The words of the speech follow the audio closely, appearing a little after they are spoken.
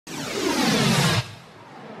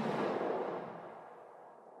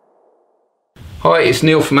Hi, it's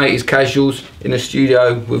Neil from 80s Casuals in the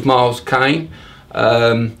studio with Miles Kane.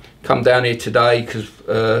 Come down here today because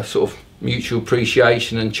sort of mutual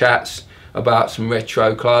appreciation and chats about some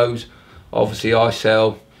retro clothes. Obviously I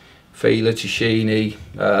sell Fila, Tashini,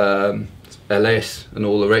 LS and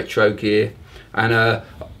all the retro gear, and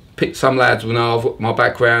picked some lads will know my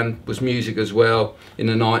background was music as well. In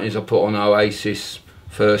the 90s I put on Oasis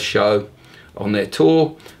first show on their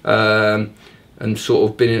tour, and sort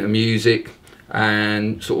of been into music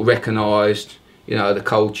and sort of recognised, you know, the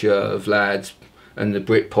culture of lads and the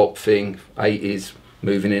Britpop thing, 80s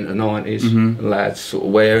moving into 90s, and lads sort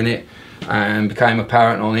of wearing it, and became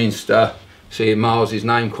apparent on Insta, seeing Miles's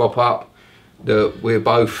name crop up, that we're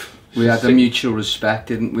both... We had a mutual respect,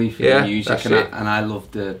 didn't we, for the music, and I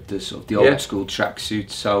loved the sort of the old school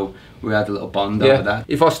tracksuits, so we had a little bond over that.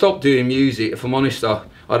 If I stopped doing music, if I'm honest, I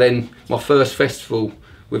then, my first festival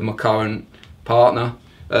with my current partner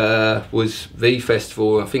was the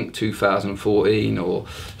festival, I think 2014 or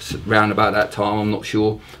round about that time, I'm not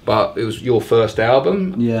sure, but it was your first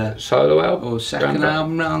album, solo album, or second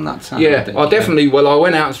album around that time. Yeah, I definitely, well, I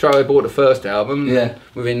went out and straight away bought the first album,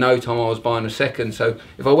 within no time I was buying the second, so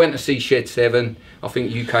if I went to see Shed 7, I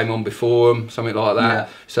think you came on before them, something like that,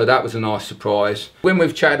 so that was a nice surprise. When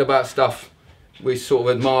we've chatted about stuff, we sort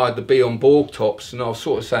of admired the Beyond Borg tops, and I was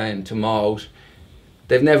sort of saying to Miles,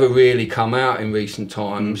 they've never really come out in recent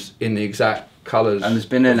times in the exact colours. And there's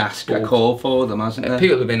been a call for them, hasn't there?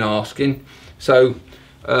 People have been asking. So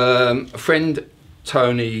a friend,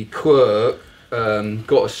 Tony Quirk,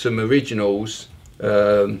 got us some originals,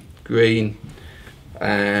 green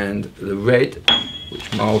and the red,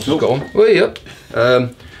 which Miles has got on. Oh, yeah.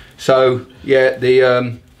 So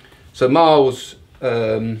yeah, so Miles,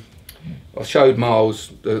 I showed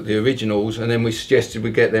Miles the originals, and then we suggested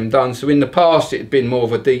we get them done. So in the past it had been more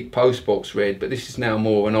of a deep postbox red, but this is now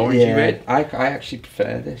more of an orangey red. I actually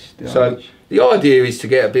prefer this. So the idea is to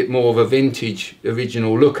get a bit more of a vintage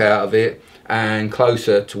original look out of it, and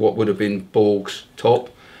closer to what would have been Borg's top.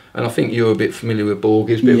 And I think you're a bit familiar with Borg.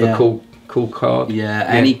 It's a bit of a cool card. Yeah,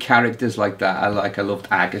 any characters like that I like. I loved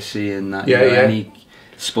Agassi and that. Any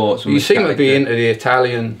sports. You seem to be into the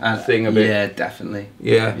Italian thing a bit. Yeah, definitely.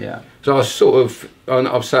 Yeah. So I sort of,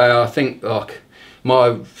 I'll say, I think like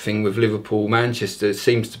my thing with Liverpool, Manchester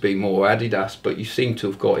seems to be more Adidas, but you seem to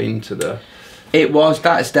have got into the...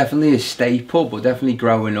 That's definitely a staple, but definitely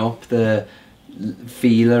growing up, the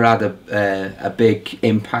Fila had a big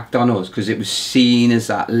impact on us, because it was seen as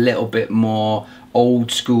that little bit more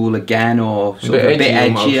old school again, or sort of a bit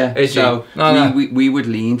edgier. So we would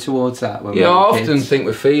lean towards that when we were I kids. often think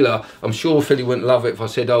with Fila, I'm sure Philly wouldn't love it if I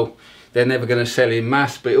said, oh, they're never going to sell in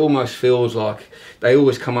mass, but it almost feels like they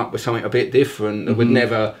always come up with something a bit different that would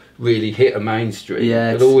never really hit a mainstream.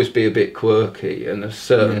 It'd always be a bit quirky, and a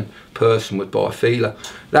certain person would buy Fila.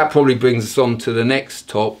 That probably brings us on to the next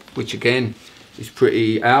top, which again is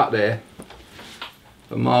pretty out there.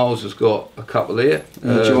 But Miles has got a couple here. Do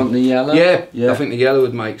you want the yellow? Yeah, I think the yellow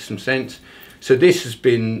would make some sense. So this has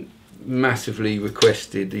been massively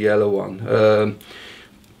requested, the yellow one.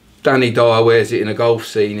 Danny Dyer wears it in a golf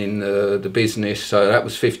scene in the business, so that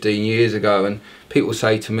was 15 years ago, and people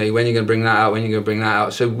say to me, when are you going to bring that out, when are you going to bring that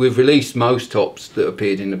out? So we've released most tops that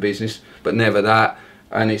appeared in the business, but never that,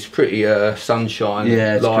 and it's pretty sunshine,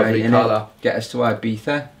 lively colour. Get us to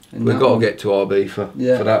Ibiza. We've got to get to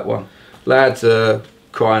Ibiza for that one. Lads are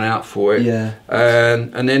crying out for it.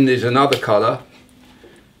 And then there's another colour.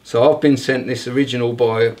 So I've been sent this original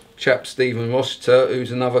by a chap, Stephen Rossiter,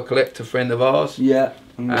 who's another collector friend of ours.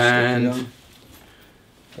 And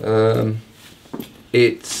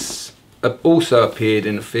it's also appeared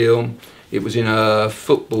in a film. It was in a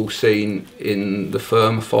football scene in the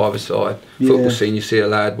firm, a five-a-side football scene. You see a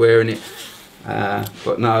lad wearing it,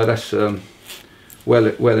 but no, that's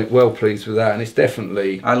well pleased with that, and it's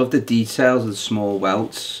definitely. I love the details of the small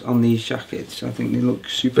welts on these jackets. I think they look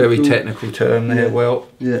super. Very cool. Technical term there, welt.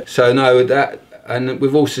 So no, that, and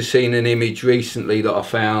we've also seen an image recently that I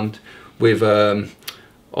found with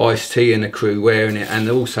Ice-T and the crew wearing it, and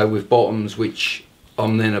also with bottoms, which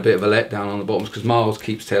I'm then a bit of a letdown on the bottoms, because Miles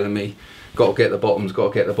keeps telling me, got to get the bottoms, got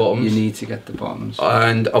to get the bottoms. You need to get the bottoms.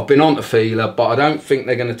 And I've been on to Fila, but I don't think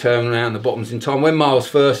they're going to turn around the bottoms in time. When Miles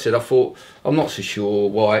first said, I thought, I'm not so sure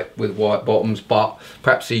with white bottoms, but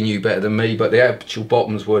perhaps he knew better than me, but the actual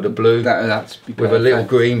bottoms were the blue, with a little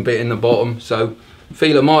green bit in the bottom. So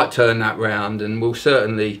Fila might turn that round, and we'll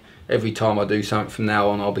certainly, every time I do something from now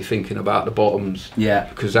on, I'll be thinking about the bottoms.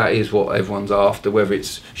 Because that is what everyone's after, whether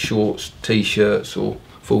it's shorts, t-shirts or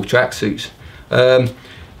full tracksuits.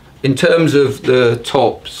 In terms of the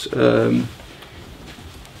tops,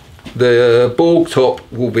 The Borg top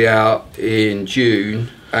will be out in June,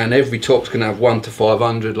 and every top's going to have 1 to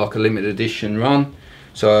 500, like a limited edition run.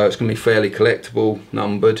 So it's going to be fairly collectible,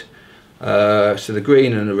 numbered. So the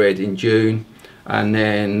green and the red in June, and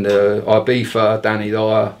then the Ibiza Danny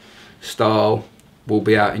Dyer style will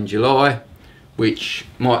be out in July, which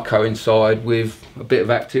might coincide with a bit of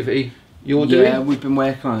activity you're doing. Yeah, we've been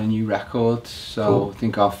working on a new record, so cool. I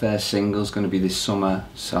think our first single's going to be this summer,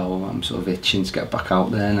 so I'm sort of itching to get back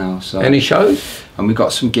out there now. So any shows? And we've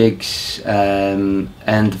got some gigs end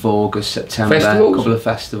of August, September, Festivals? a couple of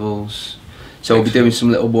festivals. So we'll be doing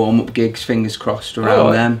some little warm-up gigs, fingers crossed,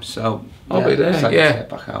 around them. So I'll be there, excited yeah. to get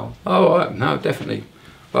back out. Oh, right, no, definitely.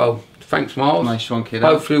 Well, thanks, Miles. Nice one, kiddo.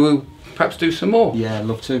 Hopefully we'll perhaps do some more. Yeah,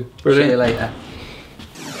 love to. Brilliant. See you later.